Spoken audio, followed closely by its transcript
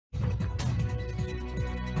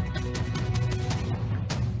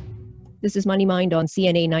This is Money Mind on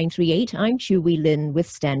CNA938. I'm Chu Wee Lin with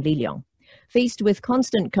Stanley Leong. Faced with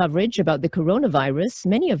constant coverage about the coronavirus,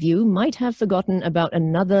 many of you might have forgotten about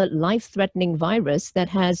another life-threatening virus that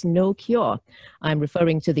has no cure. I'm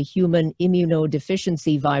referring to the human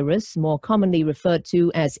immunodeficiency virus, more commonly referred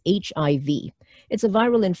to as HIV. It's a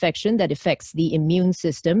viral infection that affects the immune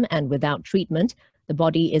system, and without treatment, the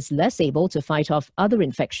body is less able to fight off other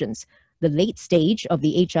infections. The late stage of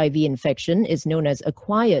the HIV infection is known as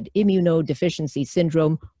acquired immunodeficiency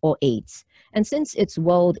syndrome, or AIDS. And since it's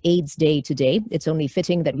World AIDS Day today, it's only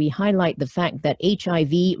fitting that we highlight the fact that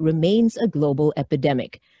HIV remains a global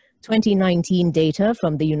epidemic. 2019 data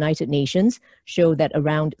from the United Nations show that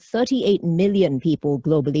around 38 million people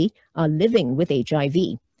globally are living with HIV,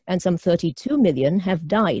 and some 32 million have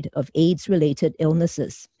died of AIDS-related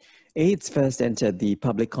illnesses. AIDS first entered the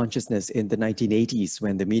public consciousness in the 1980s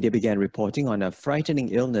when the media began reporting on a frightening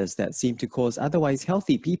illness that seemed to cause otherwise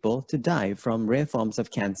healthy people to die from rare forms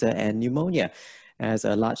of cancer and pneumonia. As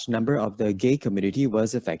a large number of the gay community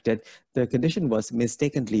was affected, the condition was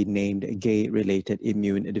mistakenly named gay-related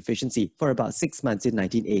immune deficiency for about 6 months in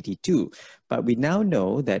 1982. But we now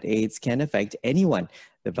know that AIDS can affect anyone.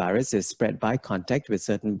 The virus is spread by contact with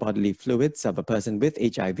certain bodily fluids of a person with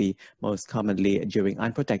HIV, most commonly during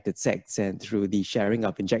unprotected sex and through the sharing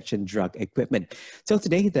of injection drug equipment. So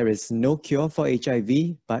today, there is no cure for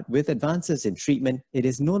HIV, but with advances in treatment, it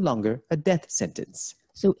is no longer a death sentence.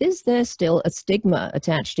 So is there still a stigma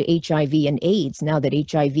attached to HIV and AIDS now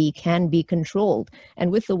that HIV can be controlled?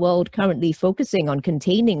 And with the world currently focusing on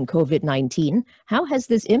containing COVID-19, how has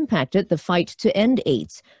this impacted the fight to end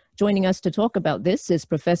AIDS? Joining us to talk about this is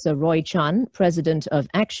Professor Roy Chan, President of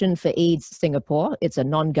Action for AIDS Singapore. It's a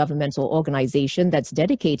non-governmental organization that's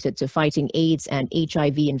dedicated to fighting AIDS and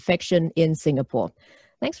HIV infection in Singapore.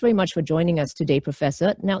 Thanks very much for joining us today,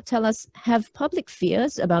 Professor. Now tell us, have public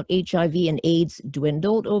fears about HIV and AIDS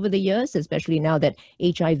dwindled over the years, especially now that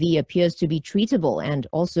HIV appears to be treatable and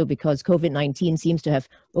also because COVID-19 seems to have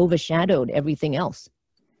overshadowed everything else?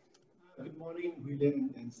 Good morning,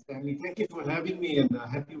 William and Stanley. Thank you for having me, and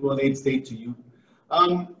happy World AIDS Day to you.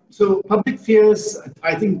 So public fears,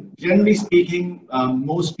 I think generally speaking,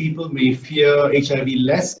 most people may fear HIV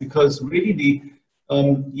less because really the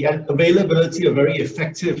availability of very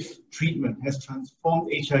effective treatment has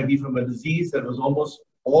transformed HIV from a disease that was almost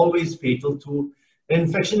always fatal to an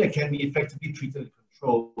infection that can be effectively treated and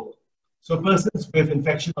controlled. So persons with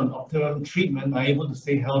infection on optimum treatment are able to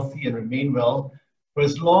stay healthy and remain well for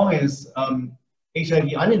as long as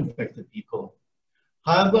HIV uninfected people.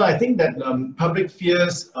 However, I think that public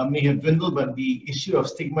fears may have dwindled, but the issue of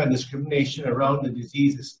stigma and discrimination around the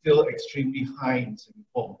disease is still extremely high in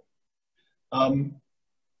Singapore.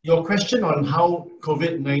 Your question on how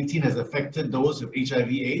COVID-19 has affected those with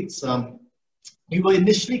HIV/AIDS, we were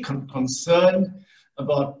initially concerned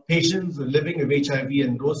about patients living with HIV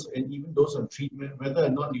and even those on treatment, whether or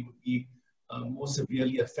not they would be more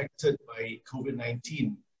severely affected by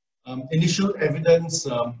COVID-19. Initial evidence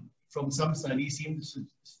from some studies seem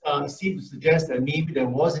to suggest that maybe there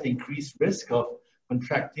was an increased risk of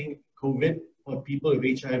contracting COVID for people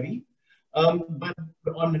with HIV. But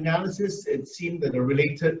on analysis, it seemed that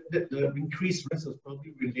the increased risk was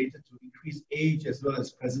probably related to increased age as well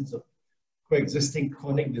as presence of coexisting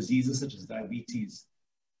chronic diseases such as diabetes.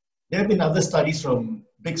 There have been other studies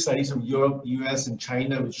big studies from Europe, US, and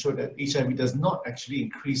China, which show that HIV does not actually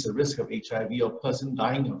increase the risk of HIV or person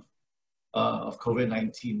dying of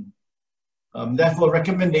COVID-19. Therefore,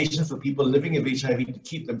 recommendations for people living with HIV to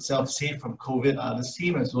keep themselves safe from COVID are the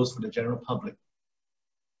same as those for the general public.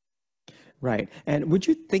 Right. And would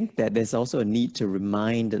you think that there's also a need to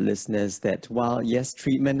remind the listeners that while, yes,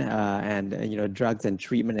 treatment and drugs and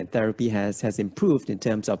treatment and therapy has improved in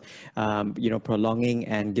terms of, prolonging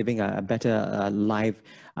and giving a better life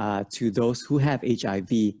to those who have HIV,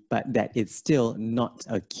 but that it's still not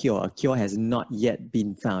a cure. A cure has not yet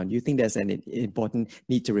been found. Do you think there's an important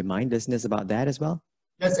need to remind listeners about that as well?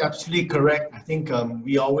 That's absolutely correct. I think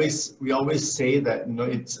we always say that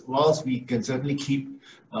it's whilst we can certainly keep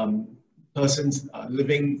persons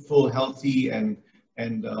living full, healthy, and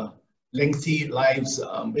lengthy lives,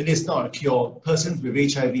 it is not a cure. Persons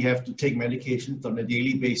with HIV have to take medications on a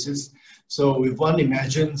daily basis. So if one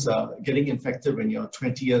imagines getting infected when you're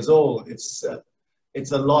 20 years old, it's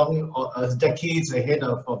a long, decades ahead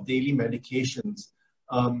of daily medications.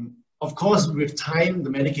 Of course, with time, the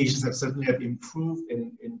medications have certainly improved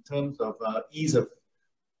in terms of ease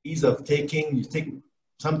of taking. You take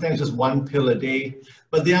sometimes just one pill a day,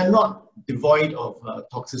 but they are not devoid of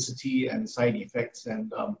toxicity and side effects.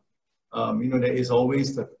 And there is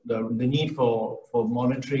always the need for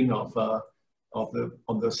monitoring of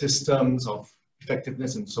the systems, of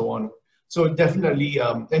effectiveness, and so on. So definitely,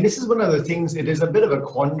 and this is one of the things, it is a bit of a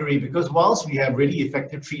quandary, because whilst we have really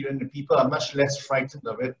effective treatment and people are much less frightened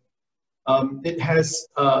of it, it has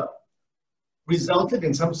resulted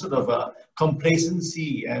in some sort of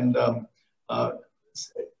complacency, and that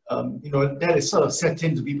is sort of set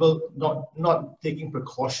into people not taking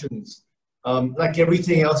precautions. Like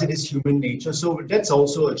everything else, it is human nature. So that's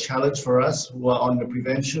also a challenge for us who are on the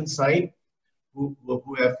prevention side, who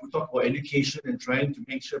talk about education and trying to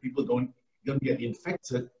make sure people don't get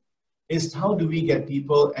infected, is how do we get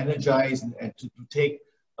people energized and to take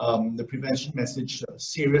the prevention message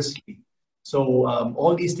seriously. So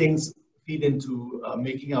all these things feed into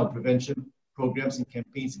making our prevention programs and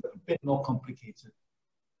campaigns a bit more complicated.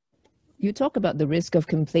 You talk about the risk of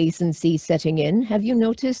complacency setting in. Have you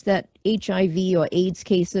noticed that HIV or AIDS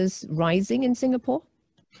cases rising in Singapore?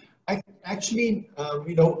 Actually,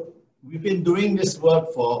 we've been doing this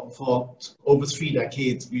work for over 3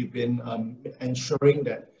 decades. We've been ensuring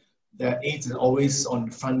that AIDS is always on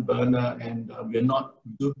the front burner, and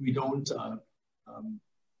we don't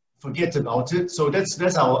forget about it. So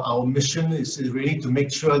that's our mission, is really to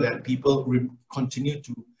make sure that people continue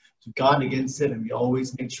to guard against it, and we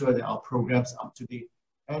always make sure that our programs are up to date.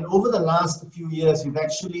 And over the last few years, we've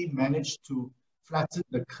actually managed to flatten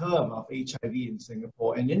the curve of HIV in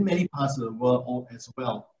Singapore and in many parts of the world as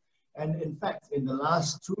well. And in fact, in the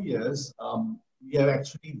last 2 years, we have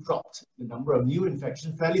actually dropped the number of new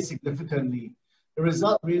infections fairly significantly. The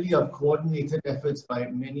result really of coordinated efforts by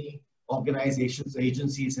many organizations,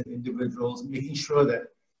 agencies, and individuals, making sure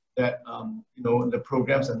that the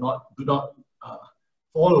programs do not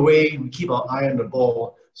fall away. We keep our eye on the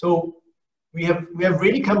ball. So we have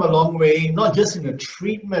really come a long way, not just in the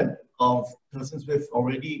treatment of persons with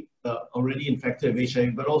already infected with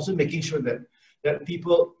HIV, but also making sure that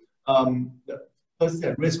people, the persons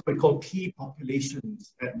at risk, what we call key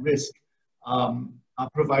populations at risk, are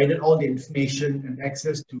provided all the information and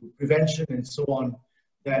access to prevention and so on,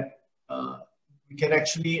 that we can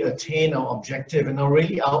actually attain our objective. And our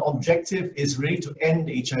objective is really to end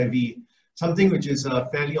HIV, something which is a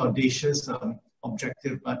fairly audacious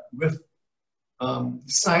objective, but with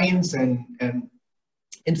science and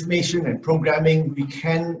information and programming,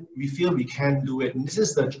 we feel we can do it. And this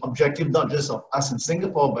is the objective, not just of us in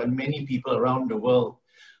Singapore, but many people around the world,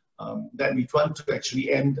 that we want to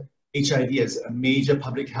actually end HIV as a major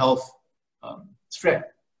public health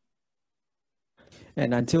threat.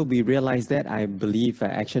 And until we realize that, I believe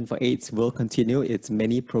Action for AIDS will continue its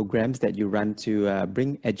many programs that you run to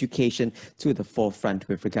bring education to the forefront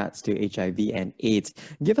with regards to HIV and AIDS.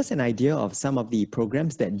 Give us an idea of some of the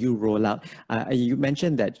programs that you roll out. You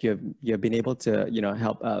mentioned that you've been able to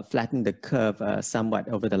help flatten the curve somewhat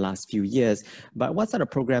over the last few years. But what sort of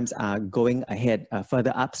programs are going ahead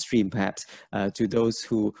further upstream, perhaps, to those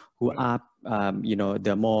who are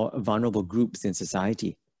the more vulnerable groups in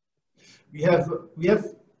society? We have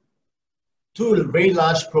 2 very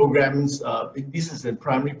large programs. This is in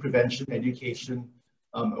primary prevention, education,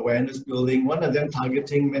 awareness building. One of them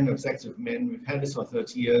targeting men who have sex with men. We've had this for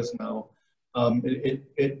 30 years now.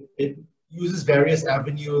 It uses various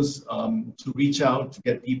avenues to reach out, to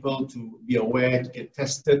get people to be aware, to get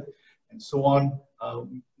tested, and so on.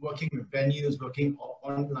 Working with venues, working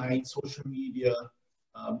online, social media,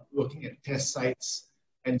 working at test sites,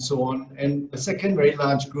 and so on. And the second very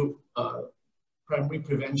large group, primary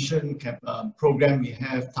prevention program we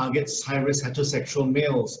have, targets high-risk heterosexual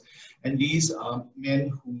males. And these are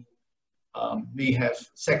men who may have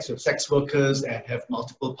sex with sex workers and have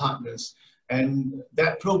multiple partners. And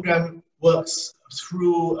that program works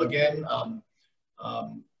through, again,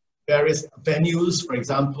 various venues, for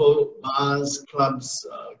example, bars, clubs,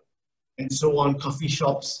 and so on, coffee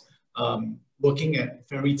shops, working at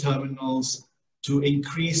ferry terminals, to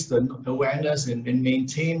increase the awareness and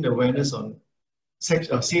maintain the awareness on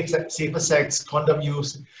safer sex, condom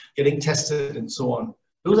use, getting tested, and so on.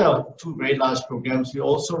 Those are 2 very large programs. We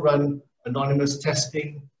also run anonymous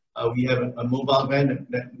testing. We have a mobile van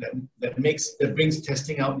that brings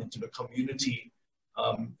testing out into the community.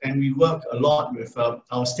 And we work a lot with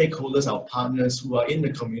our stakeholders, our partners who are in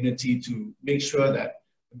the community, to make sure that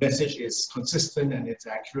the message is consistent and it's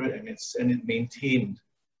accurate and it's maintained.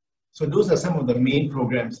 So those are some of the main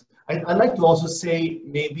programs. I'd like to also say,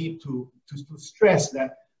 maybe to stress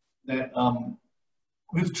that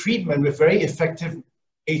with treatment, with very effective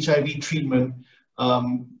HIV treatment,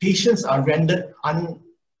 patients are rendered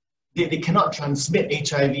they cannot transmit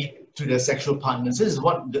HIV to their sexual partners. This is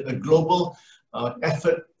what a global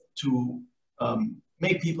effort to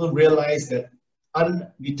make people realize that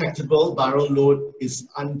undetectable viral load is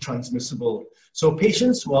untransmissible. So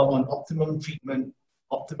patients who are on optimum treatment,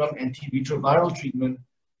 optimum antiretroviral treatment,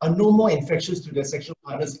 are no more infectious to their sexual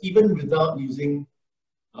partners, even without using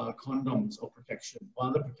condoms or protection, or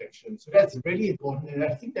other protection. So that's really important, and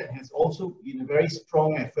I think that has also been a very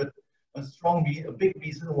strong effort, a big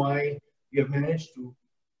reason why we have managed to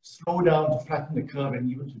slow down, to flatten the curve, and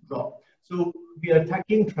even to drop. So we are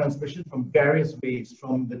attacking transmission from various ways,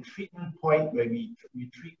 from the treatment point where we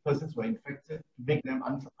treat persons who are infected to make them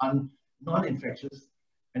non-infectious,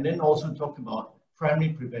 and then also talk about primary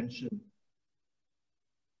prevention.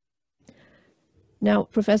 Now,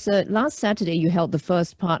 Professor, last Saturday you held the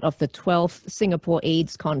first part of the 12th Singapore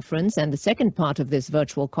AIDS Conference, and the second part of this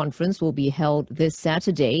virtual conference will be held this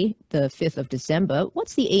Saturday, the 5th of December.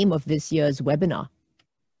 What's the aim of this year's webinar?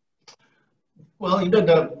 Well,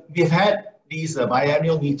 we've had these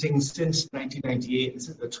biannual meetings since 1998. This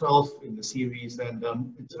is the 12th in the series, and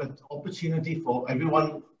it's an opportunity for every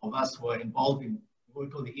one of us who are involved in what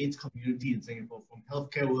we call the AIDS community in Singapore, from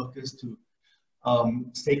healthcare workers to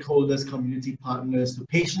stakeholders, community partners, to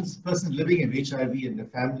patients, persons living with HIV and their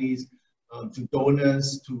families, to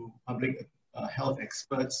donors, to public health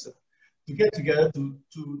experts, to get together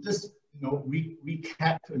to just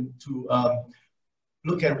recap and to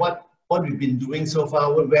look at what we've been doing so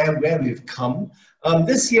far, where we've come.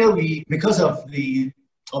 This year, because of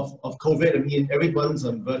COVID, I mean, everyone's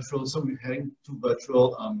on virtual, so we're having two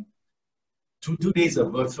days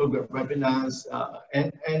of virtual webinars,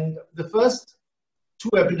 and the first two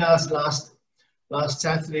webinars last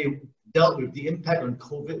Saturday dealt with the impact on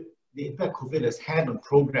COVID, the impact COVID has had on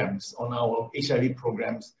programs, on our HIV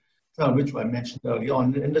programs, some of which I mentioned earlier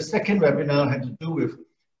on. And the second webinar had to do with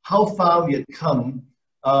how far we had come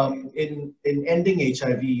in ending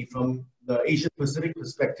HIV from the Asia Pacific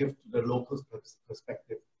perspective to the local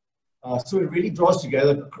perspective. So it really draws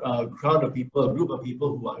together a crowd of people, a group of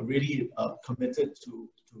people who are really committed to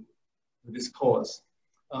this cause.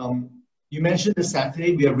 You mentioned this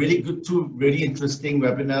Saturday, we are two really interesting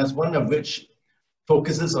webinars, one of which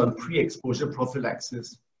focuses on pre-exposure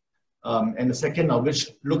prophylaxis, and the second of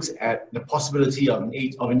which looks at the possibility of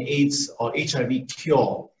an AIDS or HIV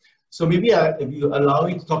cure. So maybe if you allow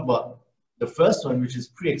me to talk about the first one, which is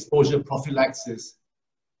pre-exposure prophylaxis.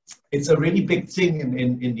 It's a really big thing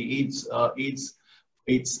in the AIDS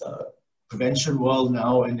prevention world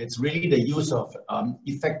now, and it's really the use of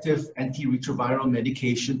effective antiretroviral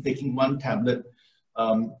medication, taking one tablet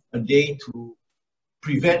a day to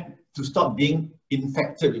stop being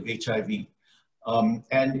infected with HIV.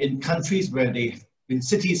 And in countries in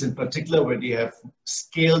cities in particular, where they have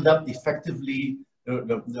scaled up effectively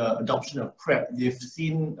the adoption of PrEP, they've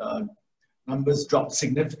seen numbers drop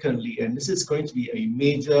significantly, and this is going to be a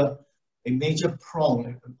major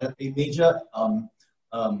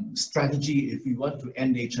strategy if we want to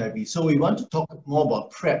end HIV. So we want to talk more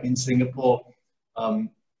about PrEP in Singapore,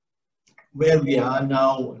 where we are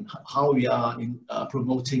now and how we are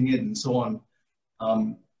promoting it and so on.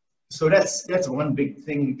 So that's one big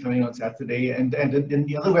thing coming on Saturday. And then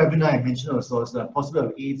the other webinar I mentioned was the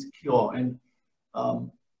possibility of AIDS cure. And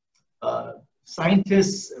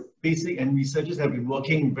scientists, and researchers have been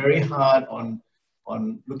working very hard on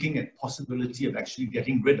looking at possibility of actually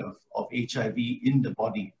getting rid of HIV in the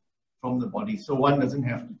body, from the body. So one doesn't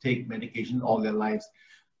have to take medication all their lives.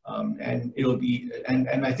 And it'll be, and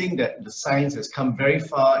I think that the science has come very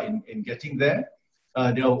far in getting there.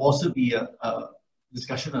 There will also be a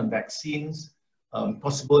discussion on vaccines,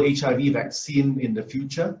 possible HIV vaccine in the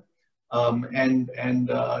future. And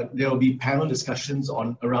there will be panel discussions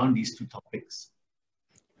around these two topics.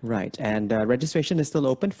 Right, and registration is still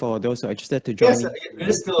open for those who are interested to join. Yes, it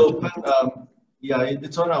is still open. Yeah,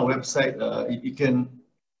 it's on our website. You can,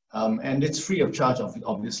 and it's free of charge,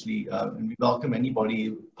 obviously. And we welcome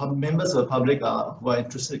anybody. Members of the public who are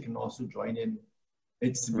interested can also join in.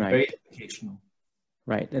 It's very educational.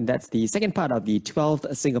 Right, and that's the second part of the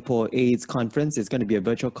 12th Singapore AIDS Conference. It's going to be a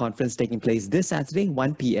virtual conference taking place this Saturday,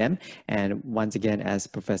 1 p.m. And once again, as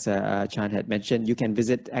Professor Chan had mentioned, you can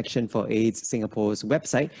visit Action for AIDS Singapore's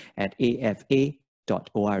website at afa.org.sg.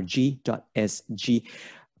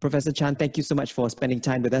 Professor Chan, thank you so much for spending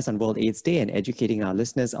time with us on World AIDS Day and educating our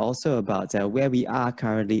listeners also about where we are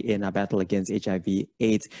currently in our battle against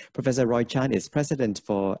HIV/AIDS. Professor Roy Chan is President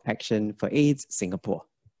for Action for AIDS Singapore.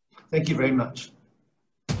 Thank you very much.